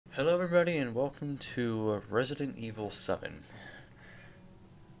Hello everybody and welcome to Resident Evil 7.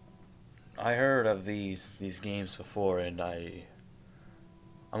 I heard of these games before and I'm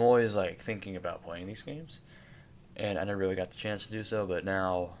always like thinking about playing these games and I never really got the chance to do so, but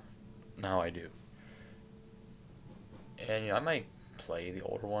now I do. And I might play the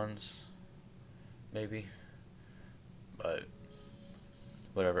older ones maybe, but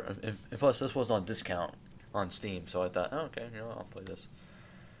whatever. And plus this was on discount on Steam, so I thought, oh, okay, I'll play this.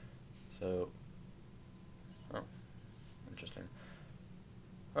 So, oh, interesting.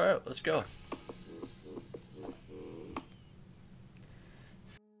 Alright, let's go.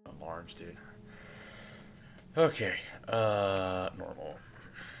 Alarms, dude. Okay, normal.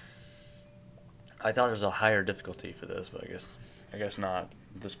 I thought there was a higher difficulty for this, but I guess not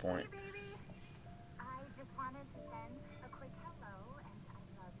at this point. Hey, baby. I just wanted to send a quick hello and I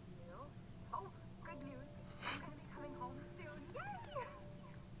love you. Oh, good news. I'm going to be coming home soon. Yay!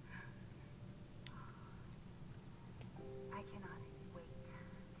 I cannot wait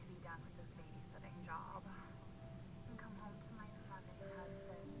to be done with this babysitting job and come home to my loving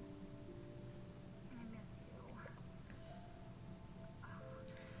husband. I miss you.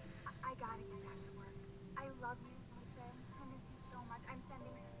 I gotta get back to work. I love you, Ethan. I miss you so much. I'm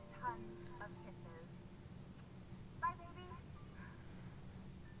sending tons of kisses. Bye, baby.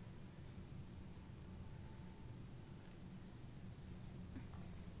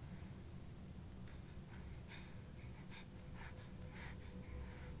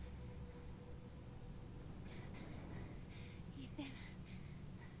 Ethan.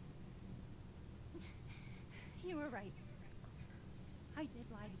 You were right. I did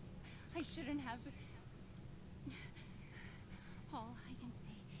lie to you. I shouldn't have. All I can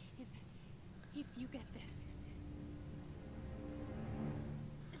say is that if you get this,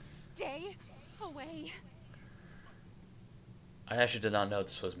 stay away. I actually did not know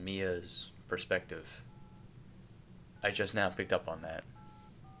this was Mia's perspective. I just now picked up on that.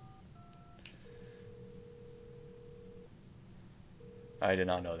 I did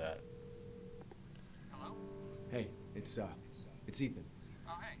not know that. Hello? Hey, it's Ethan.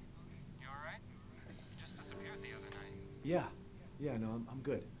 Oh, hey. You alright? You just disappeared the other night. Yeah, no, I'm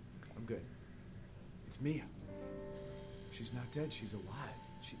good. I'm good. It's Mia. She's not dead, she's alive.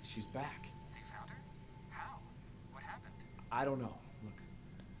 She's back. They found her? How? What happened? I don't know. Look,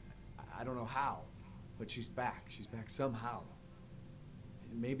 I don't know how, but she's back. She's back somehow.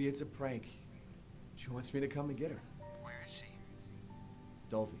 Maybe it's a prank. She wants me to come and get her. Where is she?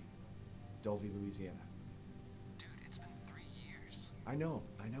 Dovey, Louisiana. Dude, it's been 3 years. I know,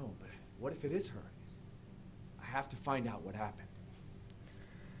 but what if it is her? I have to find out what happened.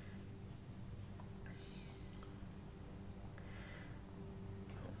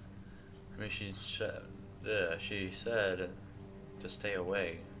 I mean, she said to stay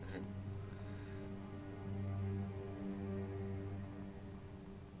away.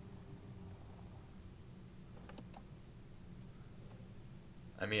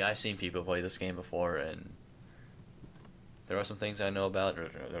 I mean, I've seen people play this game before, and there are some things I know about,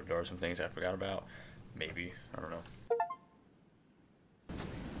 there are some things I forgot about. Maybe, I don't know.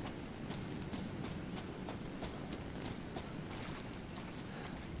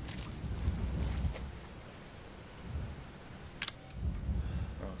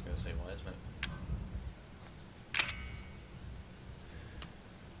 I was gonna say, why is my...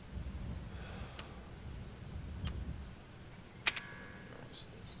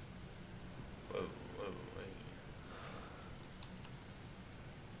 Whoa, wait.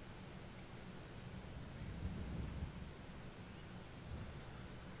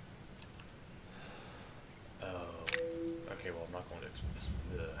 Oh, okay. Well, I'm not going to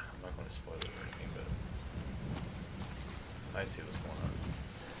spoil it or anything, but I see what's going on.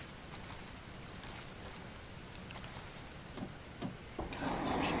 God, I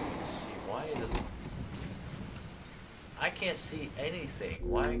wish I could see. Why does it? I can't see anything.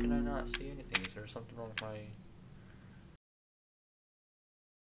 Why can I not see anything? Is there something wrong with my?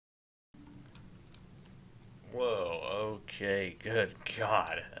 Whoa, okay, good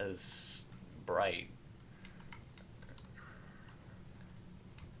God, that's bright.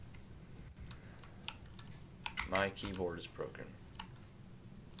 My keyboard is broken.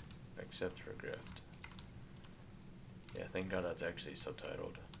 Except for Grift. Yeah, thank God that's actually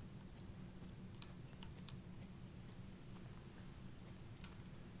subtitled.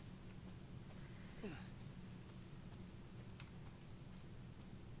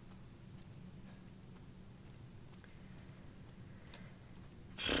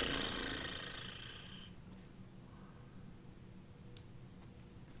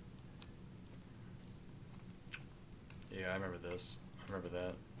 Yeah, I remember this. I remember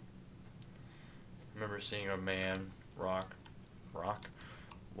that. remember seeing a man walk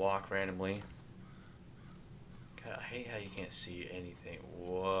randomly. God, I hate how you can't see anything.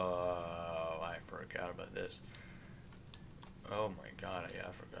 Whoa, I forgot about this. Oh my god, yeah,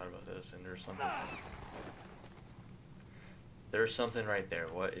 I forgot about this. And there's something right there.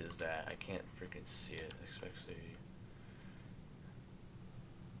 What is that? I can't freaking see it, especially.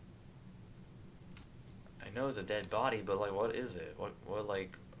 I know it's a dead body, but like, what is it? What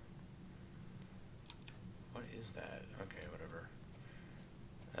is that? Okay, whatever.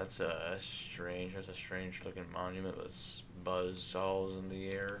 That's strange. That's a strange looking monument with buzz saws in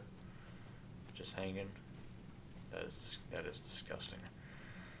the air, just hanging. That is disgusting.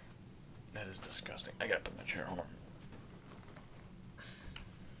 That is disgusting. I gotta put my chair on.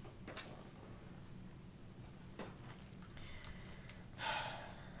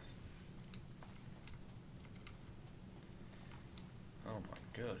 Oh my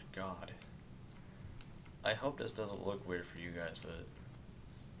good God. I hope this doesn't look weird for you guys, but,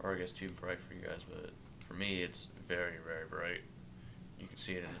 or I guess too bright for you guys, but for me it's very, very bright. You can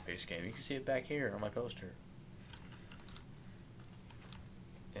see it in the face cam. You can see it back here on my poster.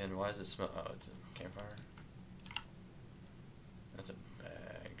 And why does it smell? Oh, it's a campfire. That's a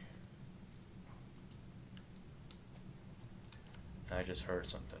bag. I just heard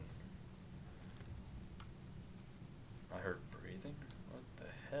something. I heard breathing? What the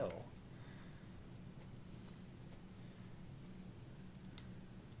hell?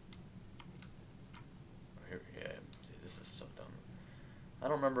 Here, yeah, this is so dumb. I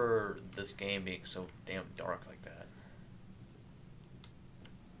don't remember this game being so damn dark like that.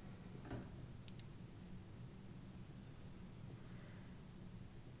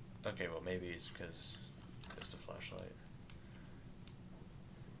 Okay, well maybe it's because it's the flashlight.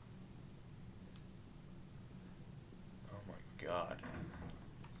 Oh my God.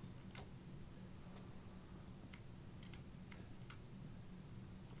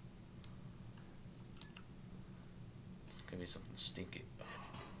 It's gonna be something stinky.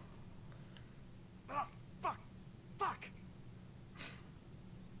 Oh, fuck! Fuck!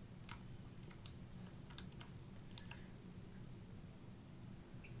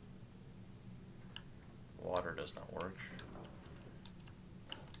 Water does not work.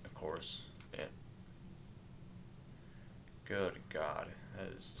 Of course. Yeah. Good God. That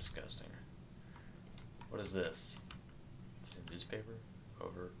is disgusting. What is this? It's a newspaper?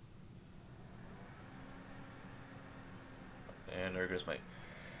 Over. And there goes my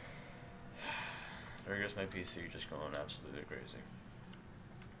PC just going absolutely crazy.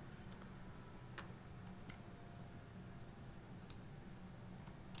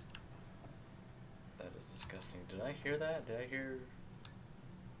 That is disgusting. Did I hear that? I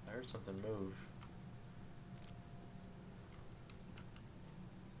heard something move.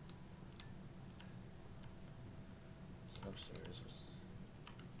 It's upstairs.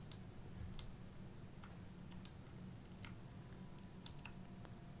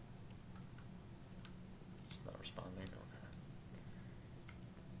 It's not responding. Okay.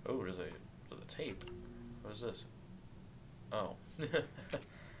 Oh, there's a tape. What is this? Oh.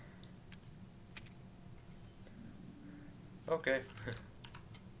 Okay.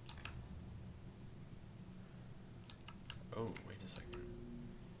 Oh, wait a second.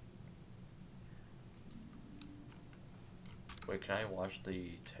 Wait, can I watch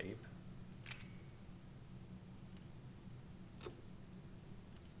the tape?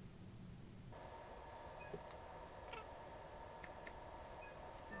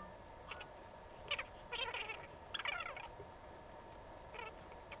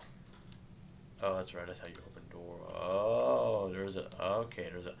 Oh, that's right, that's how you open door. Oh,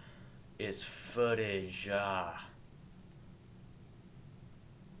 it's footage, Oh.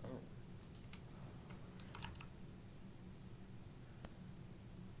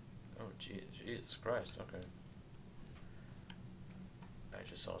 Oh, Jesus Christ, okay. I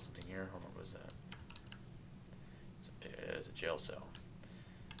just saw something here, hold on, what is that? It's a jail cell.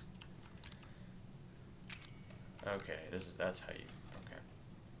 Okay, that's how you, okay.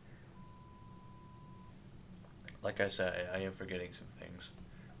 Like I said, I am forgetting some things.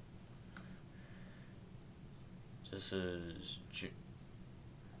 This is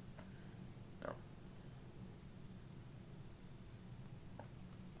no.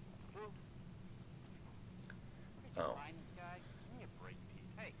 Oh. Finance guy? Give me a break, Pete.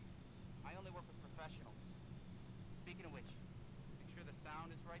 Hey, I only work with professionals. Speaking of which, make sure the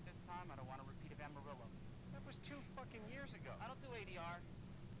sound is right this time. I don't want a repeat of Amarillo. That was 2 fucking years ago. I don't do ADR.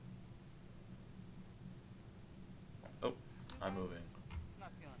 Oh, I'm moving. I'm not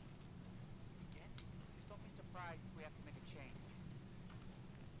feeling it. Again? Just don't be surprised if we have to make a change.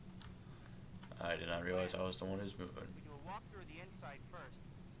 I did not realize I was the one who's moving. We do a walkthrough of the inside first,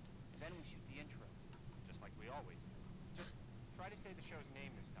 then we shoot the intro, just like we always do. Just try to say the show's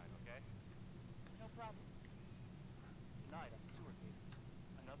name this time, okay? No problem. Tonight on Sewer Gate,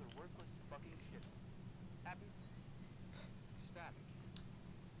 another worthless fucking shit. Happy? Ecstatic.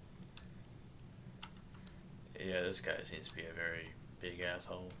 Yeah, this guy seems to be a very big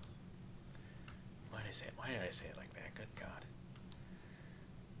asshole. Why did I say it like that? Good God.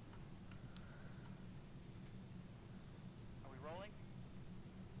 Are we rolling?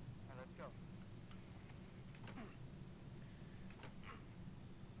 Alright, let's go.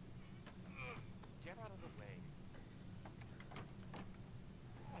 Get out of the way.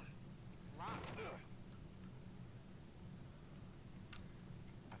 It's locked.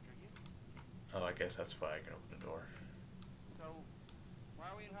 After you. Oh, I guess that's why I can open the door. So, why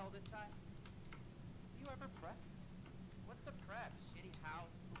are we in hell this time? You ever prep? What's the prep? Shitty house,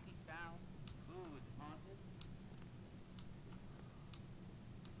 spooky sound, food, haunted?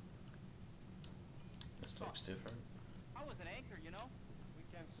 This looks different. I was an anchor, you know?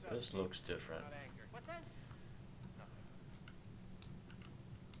 Weekend This looks different. not anchor. What's that? Nothing.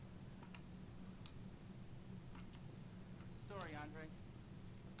 Story, Andre.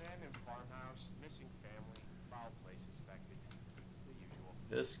 Abandoned farmhouse, missing family, foul play suspected. The usual.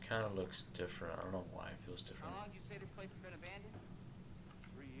 This kind of looks different. I don't know why it feels different. How long did you say this place has been abandoned?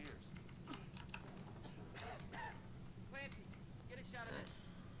 3 years. Clancy, get a shot of this.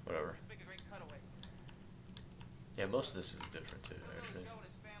 Whatever. Make a great cutaway. Yeah, most of this is different too, Hillbilly actually. Joe and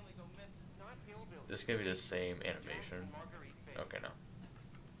his family go missing. Not hillbilly. This is gonna be the same animation. Marguerite Fate. Okay, no.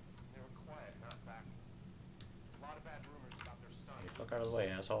 They were quiet, not back. A lot of bad rumors about their son. Get the fuck out of the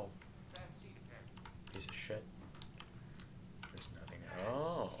way, asshole. Bad seed apparently. Piece of shit. There's nothing.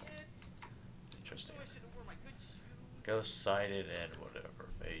 Oh. Shit. Interesting. I should have worn my good shoes. Ghost sighted and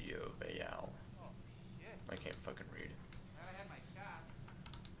whatever. Bayo, bayow. Oh, shit. I can't fucking read. Glad I had my shot.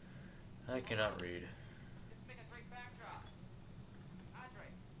 I cannot read. Let's make a great backdrop. Andre,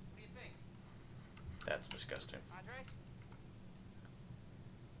 what do you think? That's disgusting. Andre?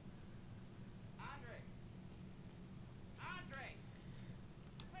 Andre? Andre?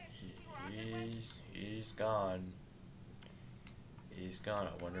 Wait, see where Andre went? He's gone. He's gone.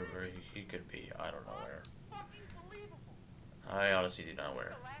 I wonder where he could be. I don't know where. Fucking believable. I honestly do not This where.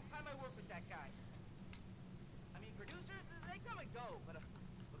 is the last time I worked with that guy. I mean, producers, they come and go, but a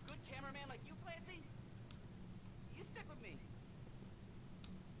good cameraman like you, Clancy, you stick with me.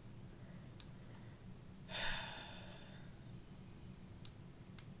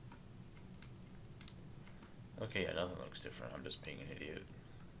 Okay, yeah, nothing looks different. I'm just being an idiot.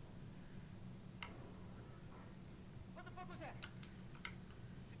 What the fuck was that?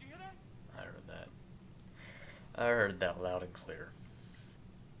 Did you hear that? I heard that. I heard that loud and clear.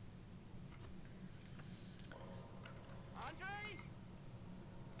 Andre?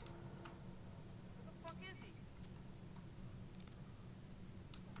 Where the fuck is he?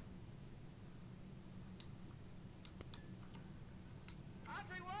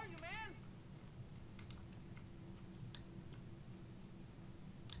 Andre, where are you, man?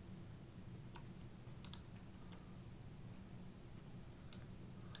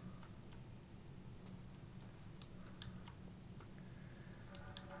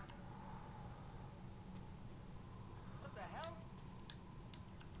 What the hell?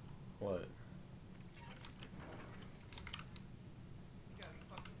 What? You gotta be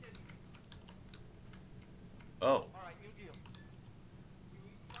fucking kidding me. Oh. Alright, new deal. We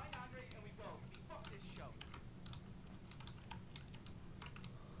find Andre and we go. Fuck this show.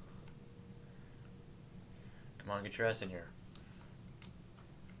 Come on, get your ass in here.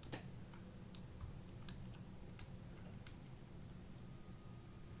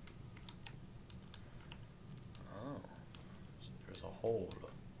 Oh. So there's a hole.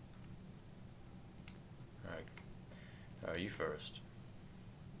 Alright. Alright, you first.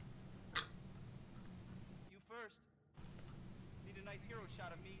 You first. Need a nice hero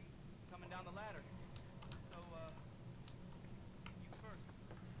shot of me coming down the ladder. So, you first.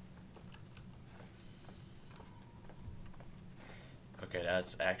 Okay,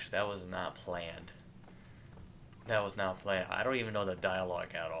 that was not planned. That was not planned. I don't even know the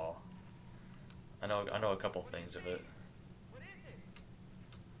dialogue at all. I know a couple things of it. What is it?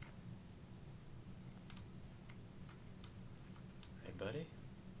 Hey, buddy.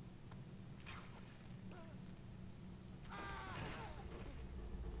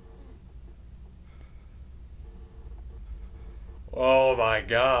 Oh my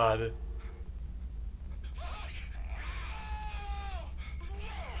God.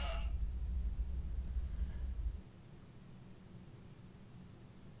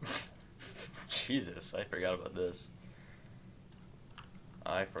 Jesus, I forgot about this.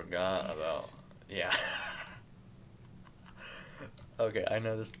 I forgot Jesus. about... Yeah. Okay, I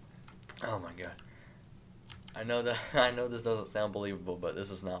know this... Oh my god. I know this doesn't sound believable, but this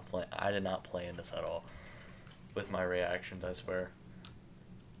is not play. I did not plan this at all. With my reactions, I swear.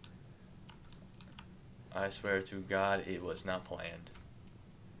 I swear to God, it was not planned.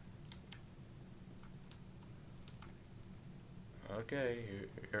 Okay,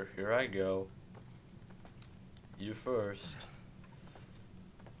 here I go. You first.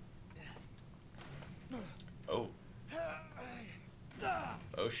 Oh.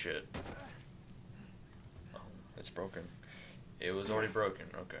 Oh shit. Oh, it's broken. It was already broken.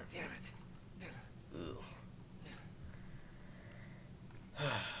 Okay. Damn it. Ugh.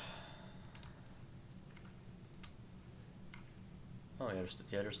 Oh yeah,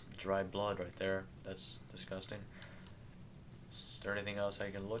 there's dry blood right there. That's disgusting. Is there anything else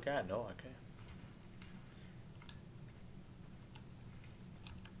I can look at? No, okay.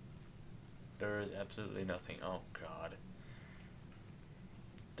 There is absolutely nothing. Oh god.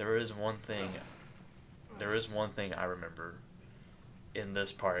 There is one thing I remember in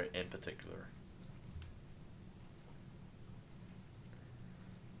this part in particular.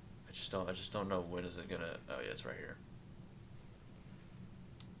 I just don't know when is it gonna... Oh yeah, it's right here.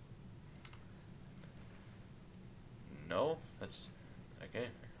 No, that's okay.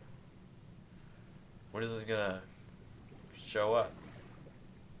 When is it gonna show up?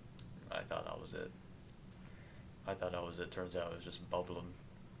 I thought that was it. Turns out it was just bubbling.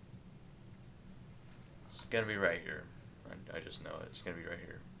 It's gonna be right here. I just know it. It's gonna be right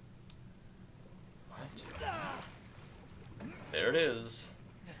here. What? There it is.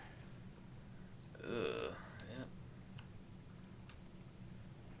 Ugh. Yeah.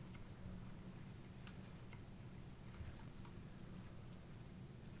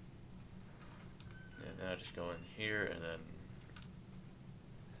 And then I just go in here and then,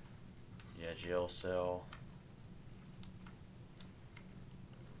 yeah, jail cell.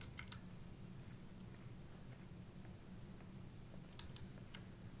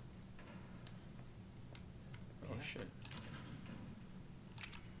 Oh shit.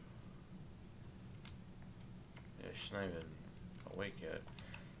 Yeah, she's not even awake yet.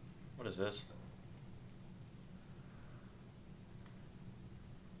 What is this?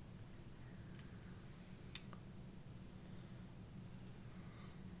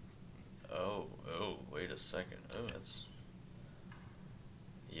 Oh, wait a second. Oh, that's...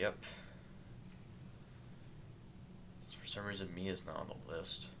 Yep. For some reason, Mia's not on the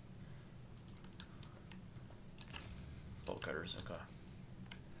list. Bolt cutters, okay.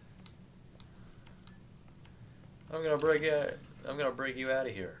 I'm gonna break you out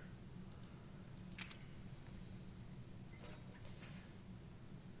of here.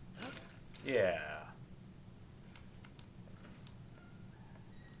 Yeah.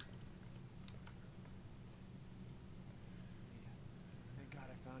 Thank God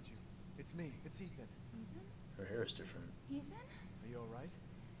I found you. It's me. It's Ethan. Ethan? Her hair is different. Ethan? Are you alright?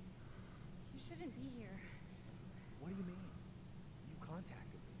 You shouldn't be here. What do you mean? You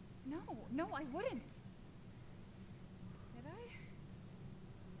contacted me. No, I wouldn't. Did I?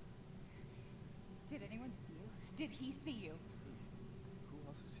 Did anyone see you? Did he see you? Who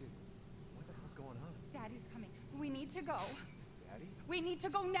else is here? What the hell's going on? Daddy's coming. We need to go. Daddy? We need to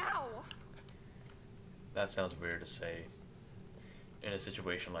go now! That sounds weird to say in a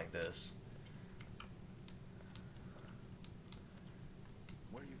situation like this.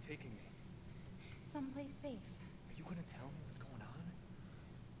 Where are you taking me? Someplace safe. Are you gonna tell me what's going on?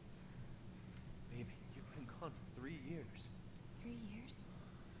 Baby, you've been gone for 3 years. 3 years?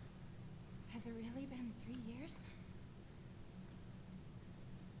 Has it really been 3 years?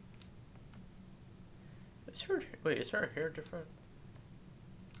 Is her hair different?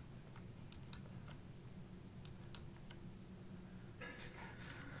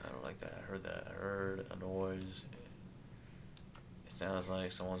 I don't like that. I heard a noise. It sounds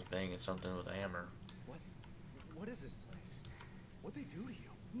like someone's banging something with a hammer. What is this place? What'd they do to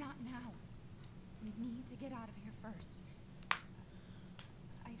you? Not now. We need to get out of here first.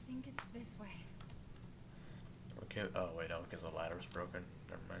 I think it's this way. Okay. Oh wait, no, because the ladder's broken.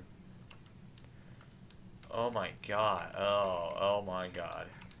 Never mind. Oh my god. Oh my god.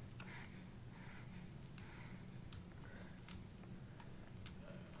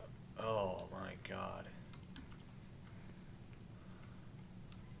 Oh my god.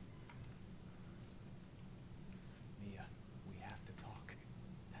 Mia, we have to talk.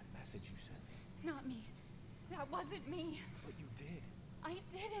 That message you sent me. Not me. That wasn't me. But you did. I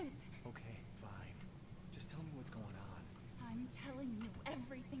didn't. Okay, fine. Just tell me what's going on. I'm telling you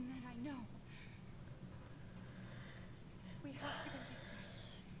everything that I know.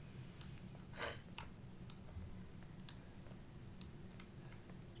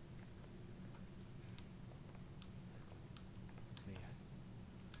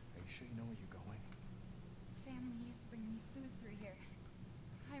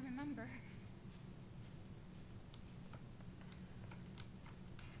 remember.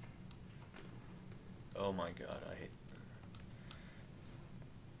 Oh my god, I hate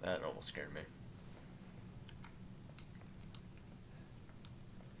that. Almost scared me.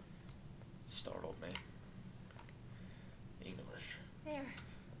 Startled me. English. There.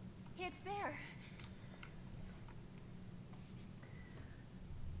 It's there.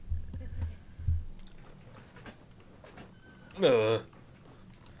 This is it.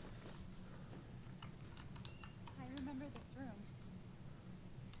 I remember this room.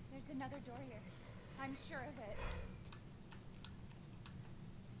 There's another door here. I'm sure of it.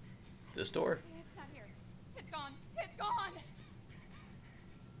 This door? It's not here. It's gone. It's gone.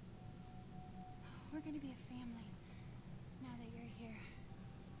 We're gonna be a family now that you're here.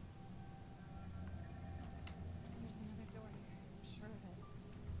 There's another door here. I'm sure of it.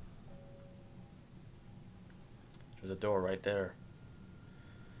 There's a door right there.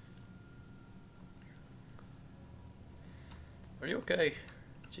 Are you okay?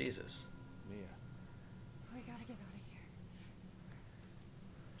 Jesus. Mia, We gotta get out of here.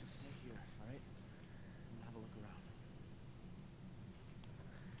 just stay here, all right? And have a look around.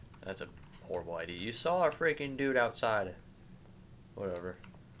 That's a horrible idea. You saw a freaking dude outside. Whatever.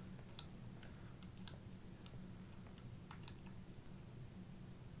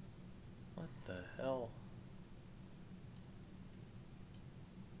 What the hell?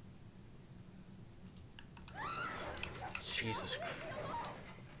 Jesus Christ.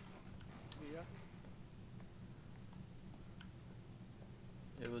 Mia?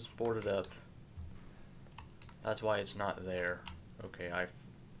 It was boarded up. That's why it's not there. Okay,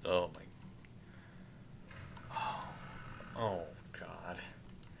 oh my. Oh God.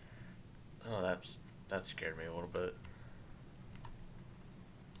 Oh, that scared me a little bit.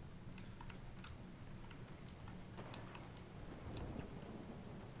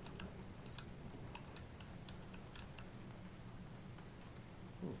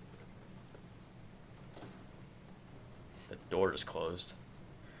 Ooh. The door is closed.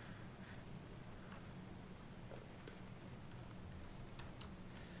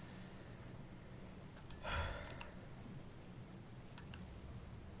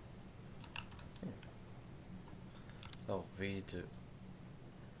 Oh, V2.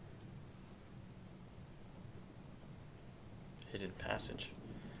 Hidden passage.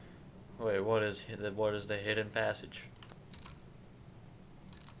 Wait, what is the hidden passage?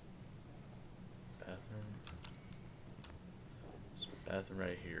 Bathroom. There's a bathroom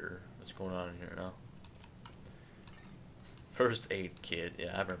right here. What's going on in here now? First aid kit.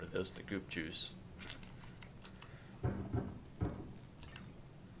 Yeah, I remember this. The goop juice.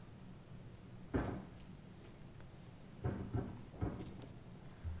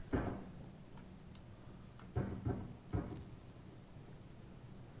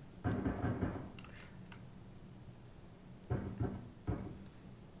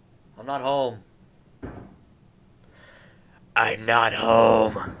 I'm not home. I'm not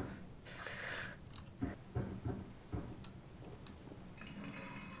home.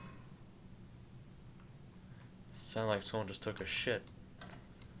 Sound like someone just took a shit.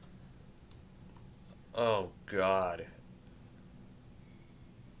 Oh God.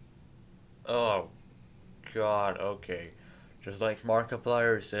 Oh God, okay. Just like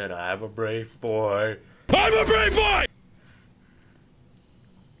Markiplier said, I'm a brave boy. I'm a brave boy!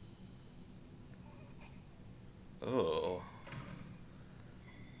 Oh.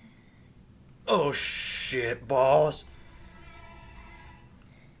 Oh shit, balls.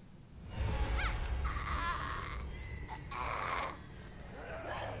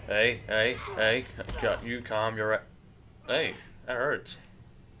 Hey, got you calm your hey, that hurts.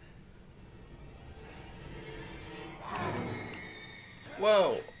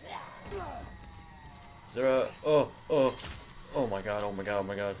 Whoa. Is there a oh my god, oh my god, oh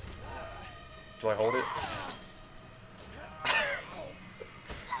my god. Do I hold it?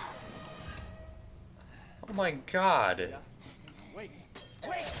 Oh my god. Wait.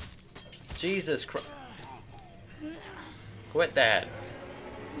 Jesus Christ. Quit that.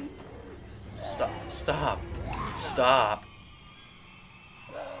 Stop.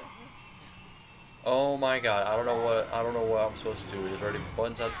 Oh my god, I don't know what I'm supposed to do. Is there already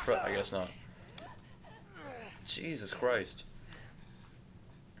buttons I have to press? I guess not. Jesus Christ.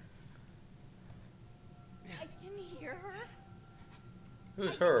 I can hear her.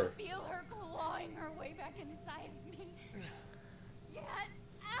 Who's I her? can feel her clawing her way back inside of me. Get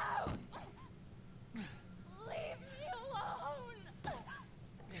out! Leave me alone! I'm bad.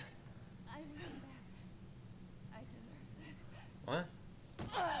 I deserve this. What?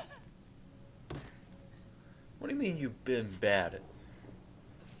 What do you mean you've been bad?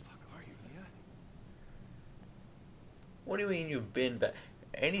 do you mean you've been bad?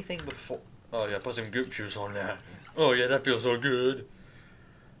 Anything before? Oh yeah, put some goop juice on that. Oh yeah, that feels so good.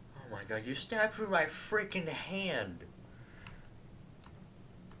 Oh my god, you stabbed through my freaking hand.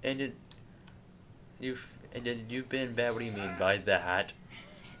 And then you've been bad. What do you mean by that?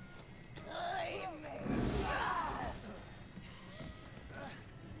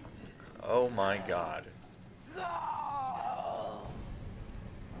 Oh my god.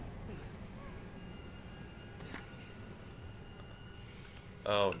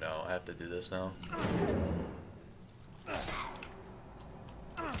 Oh no, I have to do this now.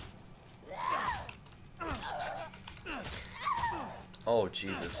 Oh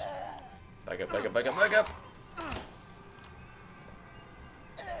Jesus. Back up, back up, back up, back up!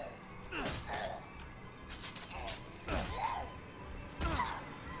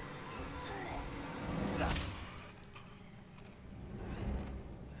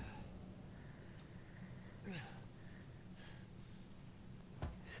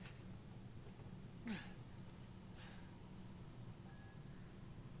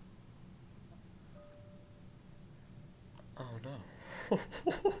 Oh no.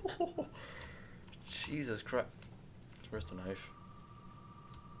 Jesus Christ. Where's the knife?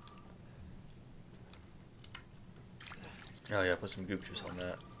 Oh yeah, put some goop juice on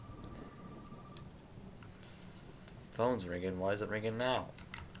that. Phone's ringing. Why is it ringing now?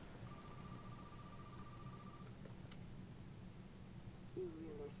 You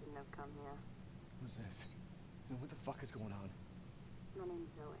really shouldn't have come here. Who's this? And what the fuck is going on? My name's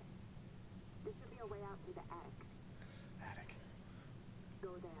Zoe. There should be a way out through the attic. Attic. Go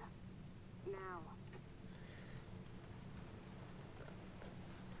there. Now.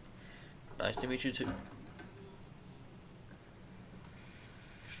 Nice to meet you too.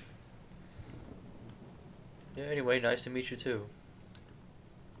 Yeah, anyway, nice to meet you too.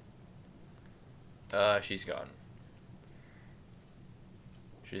 She's gone.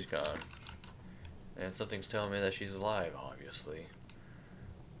 She's gone. And something's telling me that she's alive, obviously.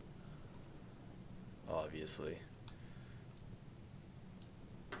 Obviously.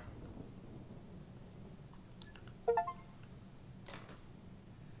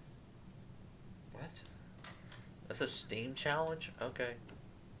 What? That's a Steam challenge? Okay.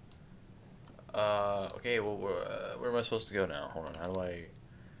 Okay, well, where am I supposed to go now? Hold on, how do I...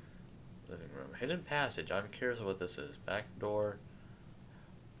 Living room. Hidden passage. I'm curious what this is. Back door.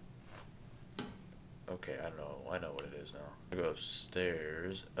 Okay, I don't know. I know what it is now. I go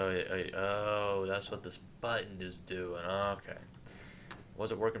upstairs. Oh, yeah, oh, that's what this button is doing. Okay.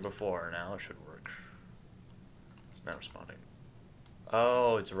 Was it working before? Now it should work. It's not responding.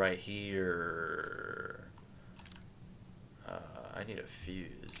 Oh, it's right here. I need a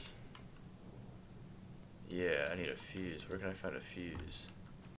fuse. Yeah, I need a fuse. Where can I find a fuse?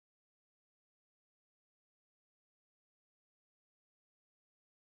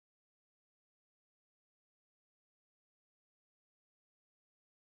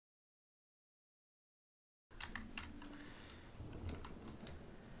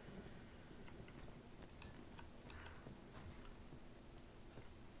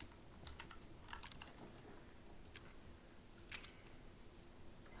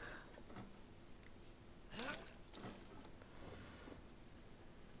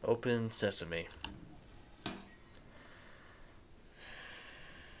 Open sesame.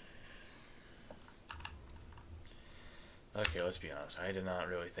 Okay, let's be honest. I did not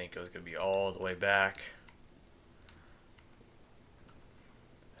really think it was going to be all the way back.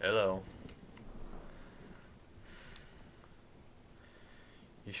 Hello.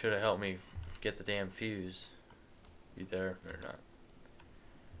 You should have helped me get the damn fuse. You there or not?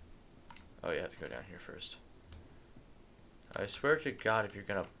 Oh, you have to go down here first. I swear to God, if you're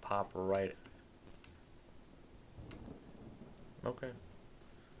gonna pop right... Okay.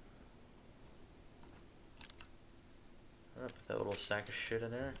 I'll put that little sack of shit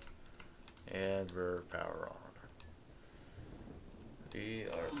in there. And we're power on. We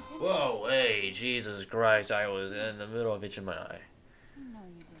are... Whoa, hey, Jesus Christ, I was in the middle of itching my eye. No,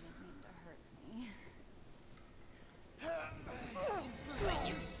 you didn't mean to hurt me.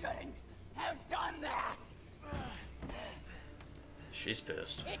 You shouldn't have done that! She's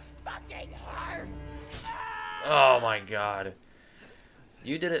pissed. It fucking hurt! Oh my God.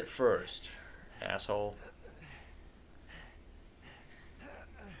 You did it first, asshole.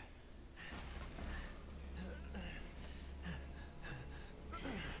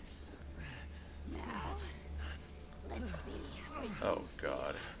 Now, let's see. Oh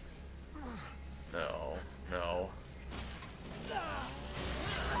God. No, no.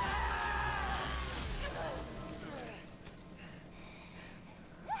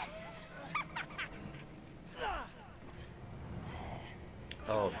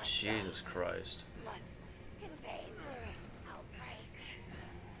 Jesus Christ. Must contain this outbreak.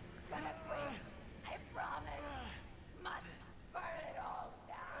 Gonna quit. I promise. Must burn it all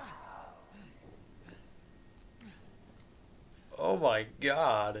down. Oh my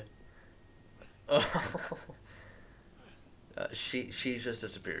god. She just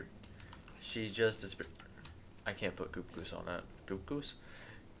disappeared. She just disappeared. I can't put goop goose on that. Goop goose?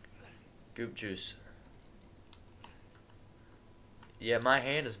 Goop juice. Yeah, my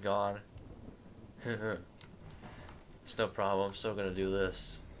hand is gone. It's no problem. I'm still gonna do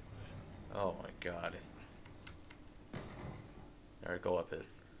this. Oh my god. Alright, go up it.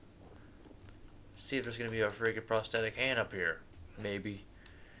 See if there's gonna be a freaking prosthetic hand up here. Maybe.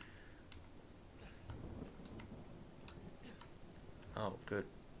 Oh, good.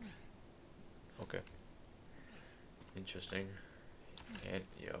 Okay. Interesting. And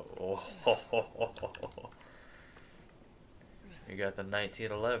yo, oh, you got the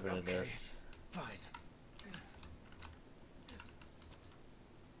 1911 in this. Fine.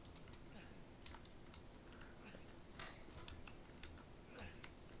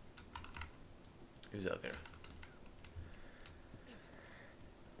 Who's out there?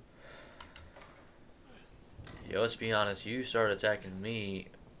 Yeah, let's be honest. You started attacking me.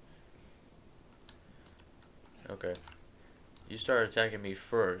 Okay. You started attacking me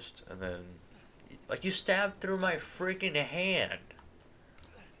first, and then... Like, you stabbed through my freaking hand.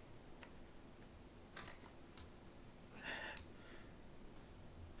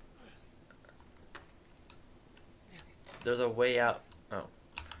 There's a way out. Oh.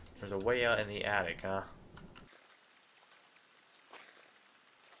 There's a way out in the attic, huh?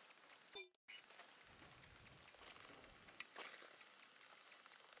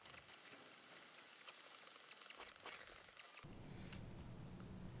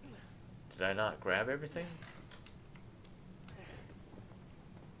 Did I not grab everything?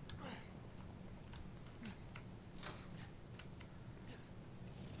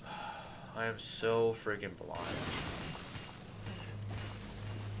 I am so freaking blind.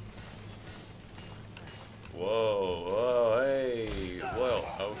 Whoa, whoa, hey, whoa,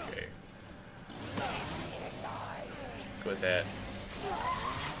 okay. Quit that.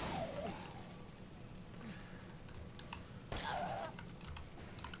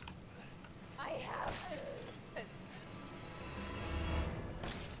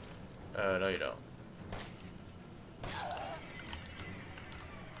 No, you don't.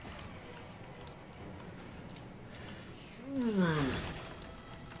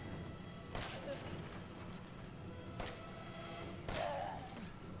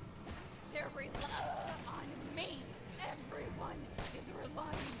 They're relying on me. Everyone is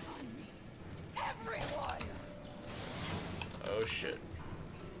relying on me. Everyone. Oh shit.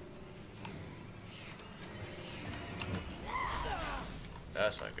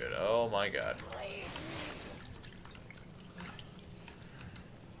 That's not good. Oh my god. Please.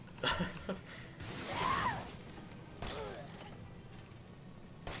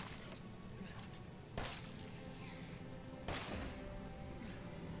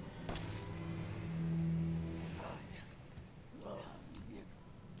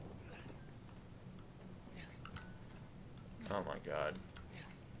 Oh my god.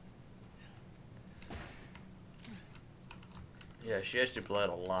 Yeah, she actually bled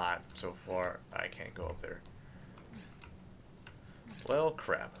a lot so far. I can't go up there. Well,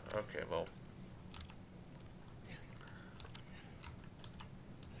 crap. Okay, well.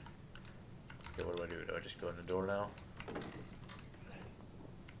 Okay, what do I do? Do I just go in the door now?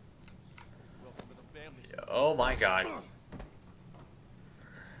 Yeah, oh my god.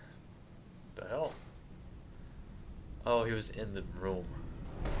 The hell? Oh, he was in the room.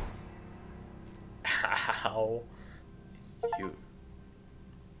 Ow.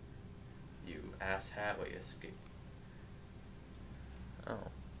 You asshat. Wait, escape. Oh.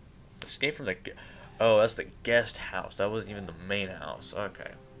 Escape from the... Oh, that's the guest house. That wasn't even the main house.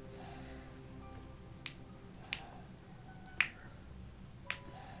 Okay.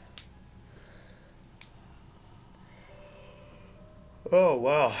 Oh,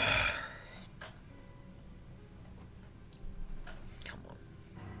 wow. Come on.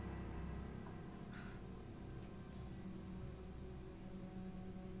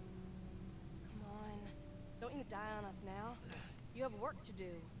 Come on. Don't you die on us now. You have work to do.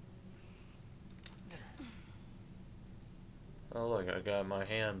 Oh, look, I got my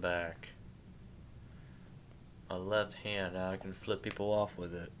hand back. My left hand. Now I can flip people off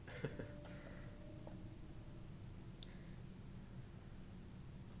with it.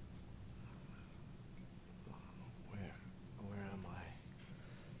 Where am I?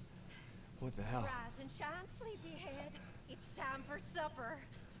 What the hell? Rise and shine, sleepyhead. It's time for supper.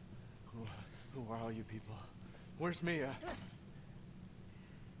 Who are all you people? Where's Mia?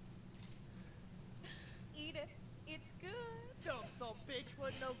 Eat it. It's good. Dumb son bitch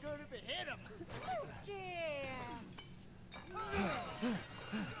wasn't no good if it hit him. Yes.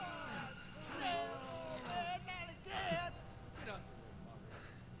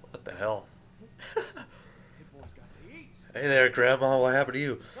 What the hell? Hey, boys got to eat. Hey there, Grandma. What happened to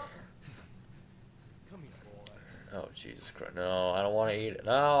you? Come here, boy. Oh, Jesus Christ. No, I don't want to eat it.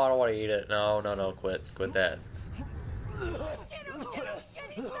 No, I don't want to eat it. No, no, no. Quit. Quit that. Shit, oh shit, oh shit.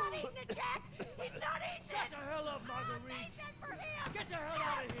 He's not eating it, Jack. He's not eating it. Shut the hell up, Marguerite. Made that for him. Get the hell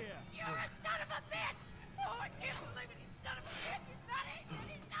out of here. You're a son of a bitch. Oh, I can't believe it. You son of a bitch. He's not eating it.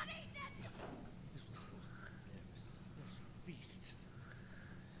 He's not eating it. This was supposed to be a special feast.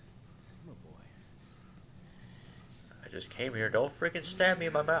 Come on, boy. I just came here. Don't freaking stab me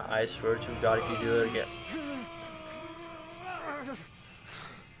in my mouth. I swear to God if you do it again.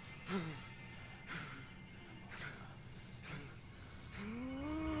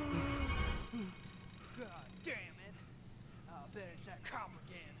 God damn it. I'll bet it's that cop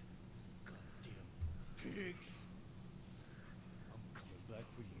again. Goddamn pigs. I'm coming back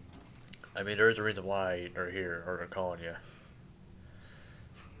for you. I mean, there is a reason why they're here, or they're calling you.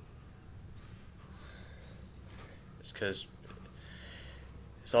 It's because...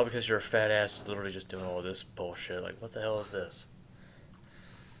 It's all because you're a fat ass literally just doing all this bullshit. Like, what the hell is this?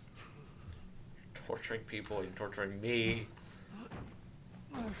 You're torturing people, you're torturing me.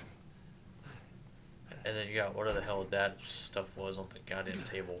 And then you got whatever the hell that stuff was on the goddamn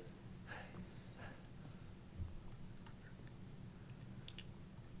table.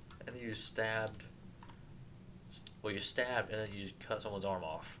 And then you stabbed. Well, you stabbed and then you cut someone's arm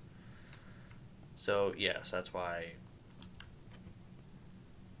off. So, yes, that's why.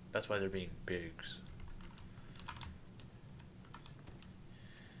 That's why they're being pigs.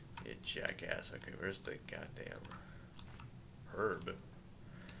 You jackass. Okay, where's the goddamn herb?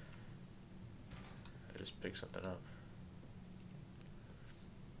 I just picked something up.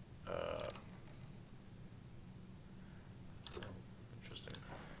 Oh, interesting.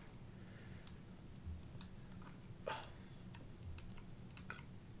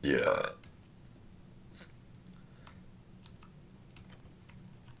 Yeah.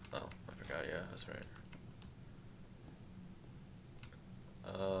 Oh, I forgot. Yeah, that's right.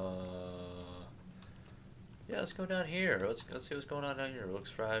 Yeah, let's go down here. Let's see what's going on down here. It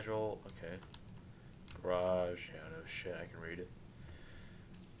looks fragile. Okay. Garage. Yeah, no shit. I can read it.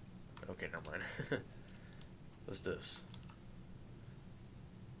 Okay, never mind. What's this?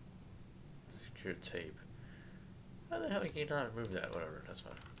 Secure tape. How the hell can you not remove that? Whatever. That's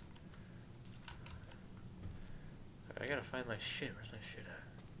fine. I gotta find my shit. Where's my shit at?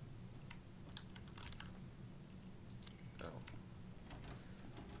 Oh.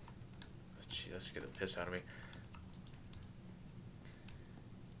 Oh, gee, that's gonna get the piss out of me.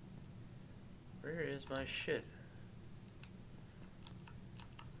 Where is my shit?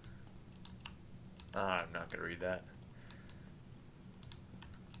 I'm not gonna read that.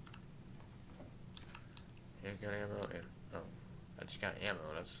 Handgun ammo and oh, I just got ammo.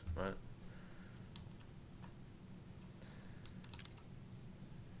 That's what.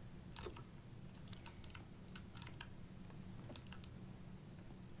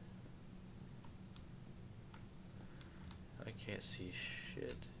 I can't see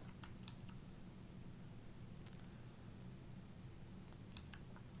shit.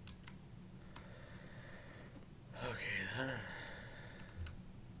 Okay then.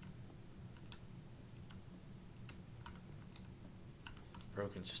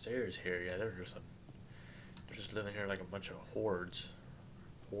 Broken stairs here. Yeah, they're just living here like a bunch of hordes,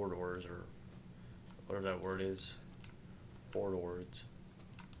 hordors, or whatever that word is. Hordors.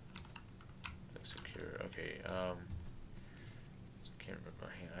 Secure. Okay. I can't remember my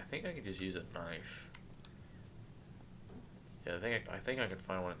hand. I think I could just use a knife. Yeah, I think I can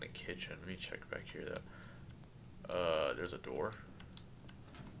find one in the kitchen. Let me check back here though. There's a door.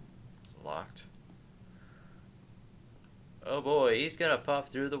 It's locked. Oh boy, he's gonna pop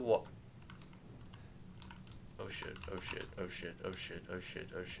through the wall. Oh shit, oh shit, oh shit, oh shit, oh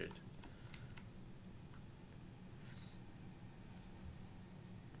shit, oh shit.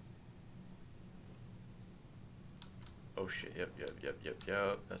 Oh shit, yep,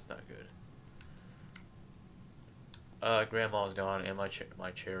 that's not good. Grandma's gone and my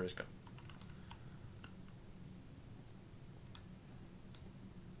chair is gone.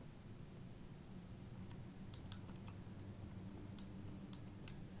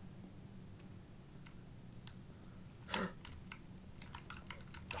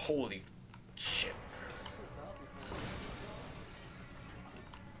 Holy shit.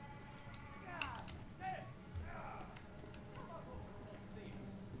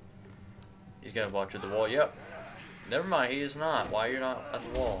 He's gonna walk through the wall. Yep. Never mind, he is not. Why are you not at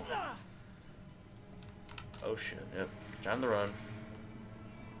the wall? Oh shit, yep. Time to run.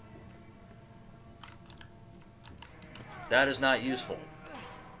 That is not useful.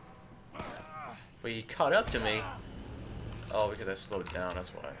 But he caught up to me. Oh, because I slowed down,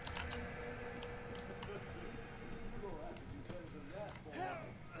 that's why.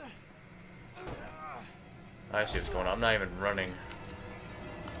 I see what's going on. I'm not even running.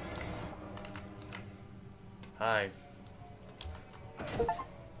 Hi.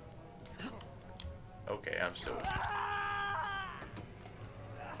 Okay, I'm still.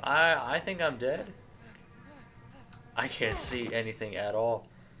 I think I'm dead. I can't see anything at all.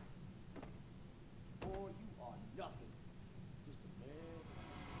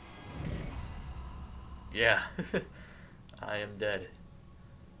 Yeah. I am dead.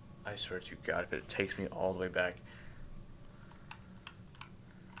 I swear to God, if it takes me all the way back.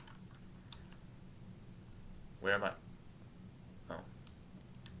 Where am I? Oh.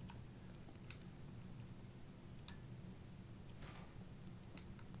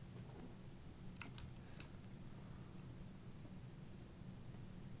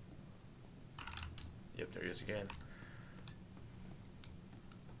 Yep, there he is again.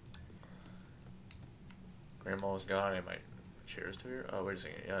 Grandma's gone and my chair's to her. Oh, wait a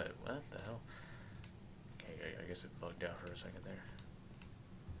second. Yeah, what the hell? Okay, I guess it bugged out for a second there.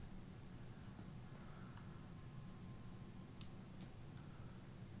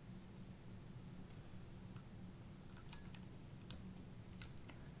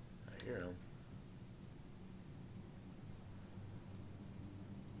 I hear him.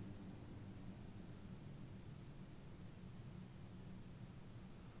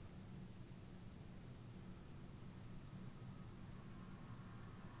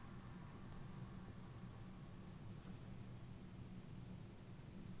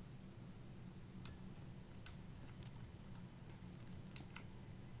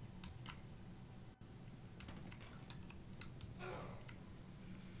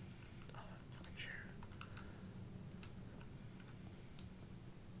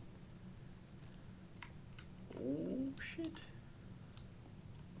 Oh shit.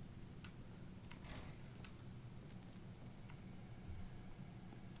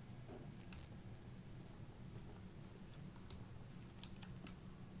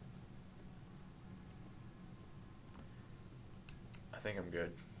 I think I'm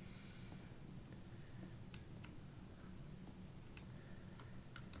good.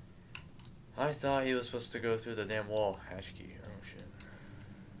 I thought he was supposed to go through the damn wall. Hash key. Oh shit.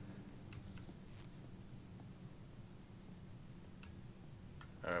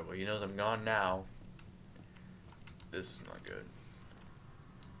 Alright, well he knows I'm gone now. This is not good.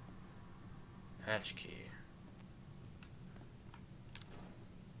 Hatch key.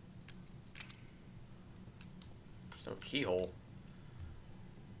 There's no keyhole.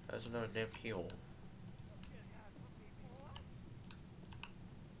 There's no damn keyhole.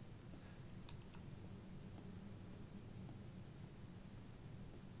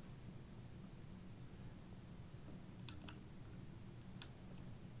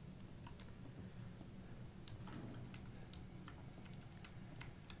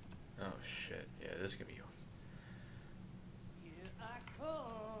 Oh shit, yeah, this is gonna be. Here I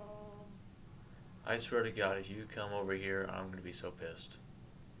come. I swear to God, if you come over here, I'm gonna be so pissed.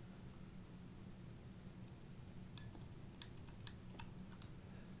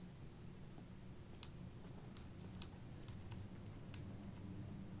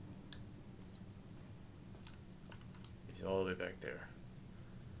 He's all the way back there.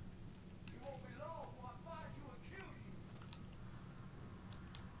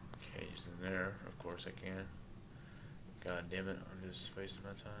 Okay, he's in there. Of course I can. God damn it, I'm just wasting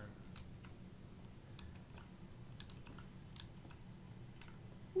my time.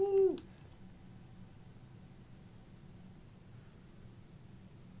 Woo!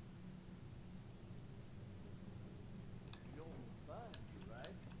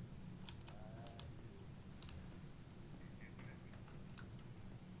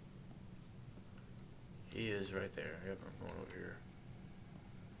 He is right there. Yep, I'm going over here.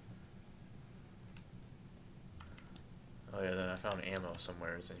 Oh yeah, then I found ammo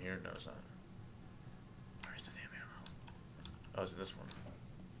somewhere. It's in here. No, it's not. Where's the damn ammo? Oh, it's in this one.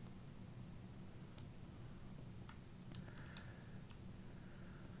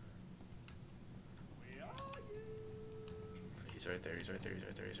 He's right there. He's right there. He's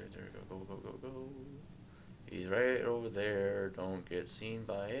right there. He's right there. Go, go, go, go, go. He's right over there. Don't get seen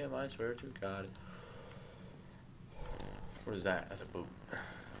by him. I swear to God. What is that? That's a boot.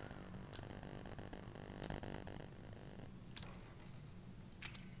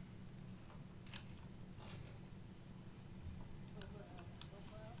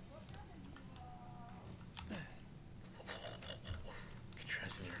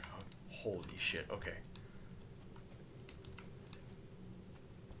 shit. Okay.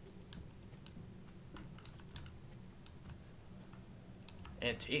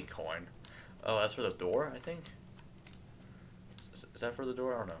 Antique coin. Oh, that's for the door, I think. Is that for the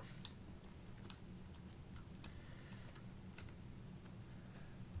door? I don't know.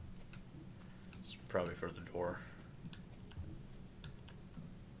 It's probably for the door.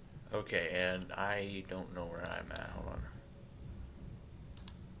 Okay, and I don't know where I'm at. Hold on.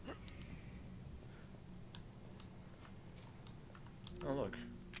 Oh, look.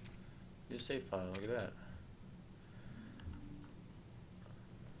 New save file. Look at that.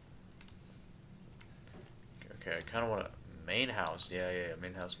 Okay, I kind of want a main house. Yeah,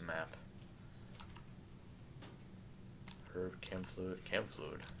 main house map. Herb, chem fluid.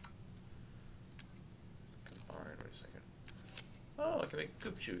 Combine, wait a second. Oh, I can make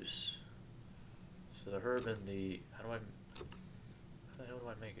goop juice. So the herb and the, how the hell do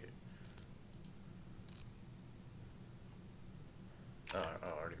I make it? Oh,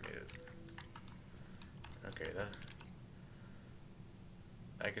 I already made it. Okay, then.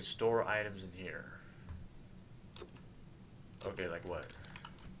 I can store items in here. Okay, like what?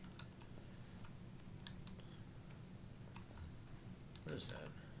 What is that?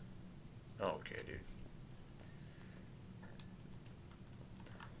 Oh, okay, dude.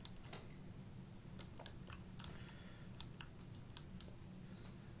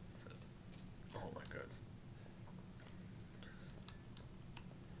 Oh my god.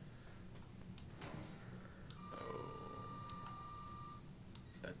 Oh.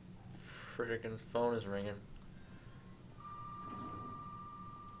 That freaking phone is ringing.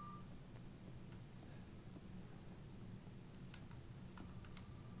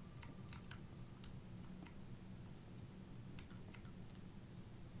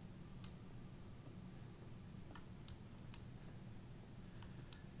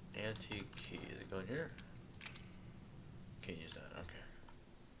 Antique key. Is it going here? Can't use that. Okay.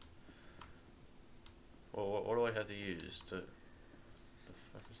 Well, what do I have to use to? The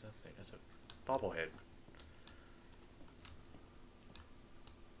fuck is that thing? That's a bobblehead.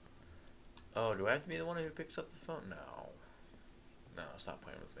 Oh, do I have to be the one who picks up the phone? No. No, stop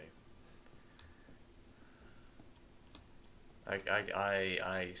playing with me.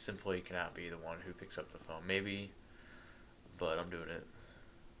 I simply cannot be the one who picks up the phone. Maybe, but I'm doing it.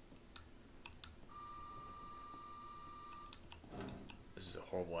 This is a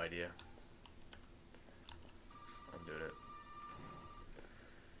horrible idea. I'm doing it.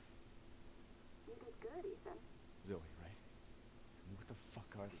 You did good, Ethan. Zoe, right? What the fuck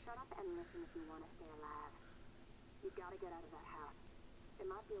are these? Shut up and listen if you want to stay alive. You've got to get out of that house. There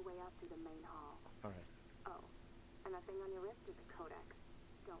might be a way out through the main hall. All right. Oh, and that thing on your wrist is a codex.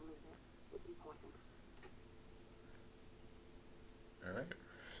 Don't lose it. It's important. Alright.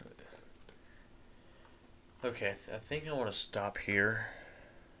 Okay, I think I want to stop here.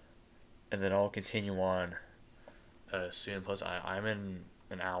 And then I'll continue on soon. Plus, I'm in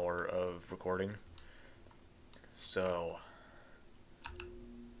an hour of recording. So...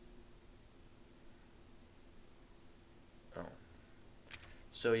 Oh.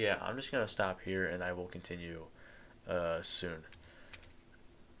 So yeah, I'm just going to stop here and I will continue soon.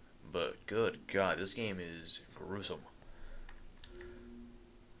 But good God, this game is gruesome.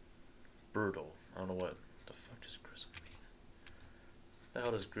 Brutal. I don't know what the fuck does gruesome mean. What the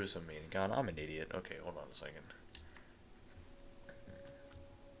hell does gruesome mean? God, I'm an idiot. Okay, hold on a second.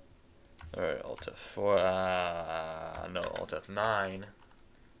 Alright, Alt F4. No, Alt F9.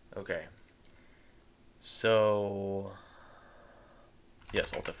 Okay. So.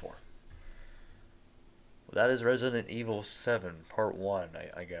 Yes, Alt F4. That is Resident Evil 7, Part 1,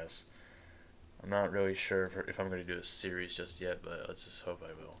 I guess. I'm not really sure if I'm going to do a series just yet, but let's just hope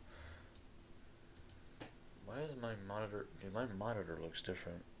I will. Why is my monitor... Dude, my monitor looks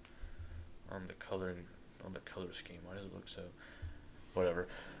different on the color scheme. Why does it look so... Whatever.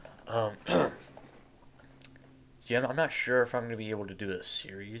 Yeah, I'm not sure if I'm going to be able to do a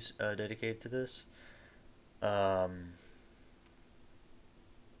series dedicated to this.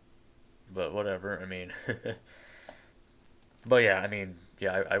 But whatever, I mean, but yeah, I mean,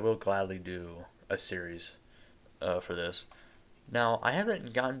 yeah, I will gladly do a series for this. Now, I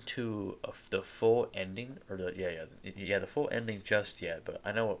haven't gotten to the full ending, or the full ending just yet, but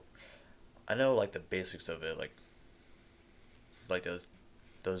I know like the basics of it, like those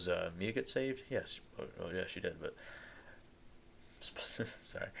Mia get saved? Yes, oh yeah, she did, but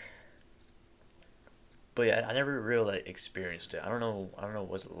sorry. But yeah, I never really experienced it. I don't know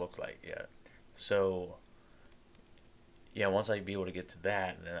what it looked like yet. So yeah, once I be able to get to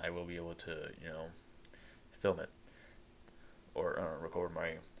that, then I will be able to, film it or record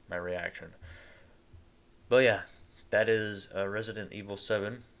my reaction. But yeah, that is Resident Evil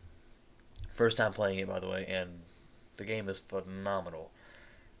 7. First time playing it, by the way, and the game is phenomenal.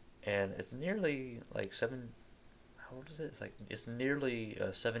 And it's nearly like seven. How old is it? It's nearly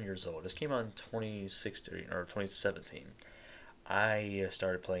 7 years old. This came out in 2016 or 2017. I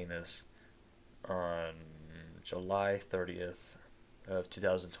started playing this on July 30th of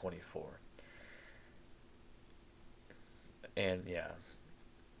 2024. And yeah,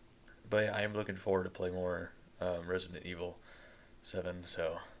 but I am looking forward to play more Resident Evil 7.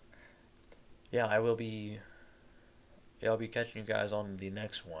 So yeah, I'll be catching you guys on the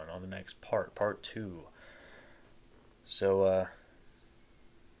next one, on the next part 2. So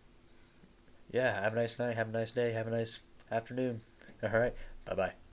yeah, have a nice night, have a nice day, have a nice afternoon. All right, bye bye.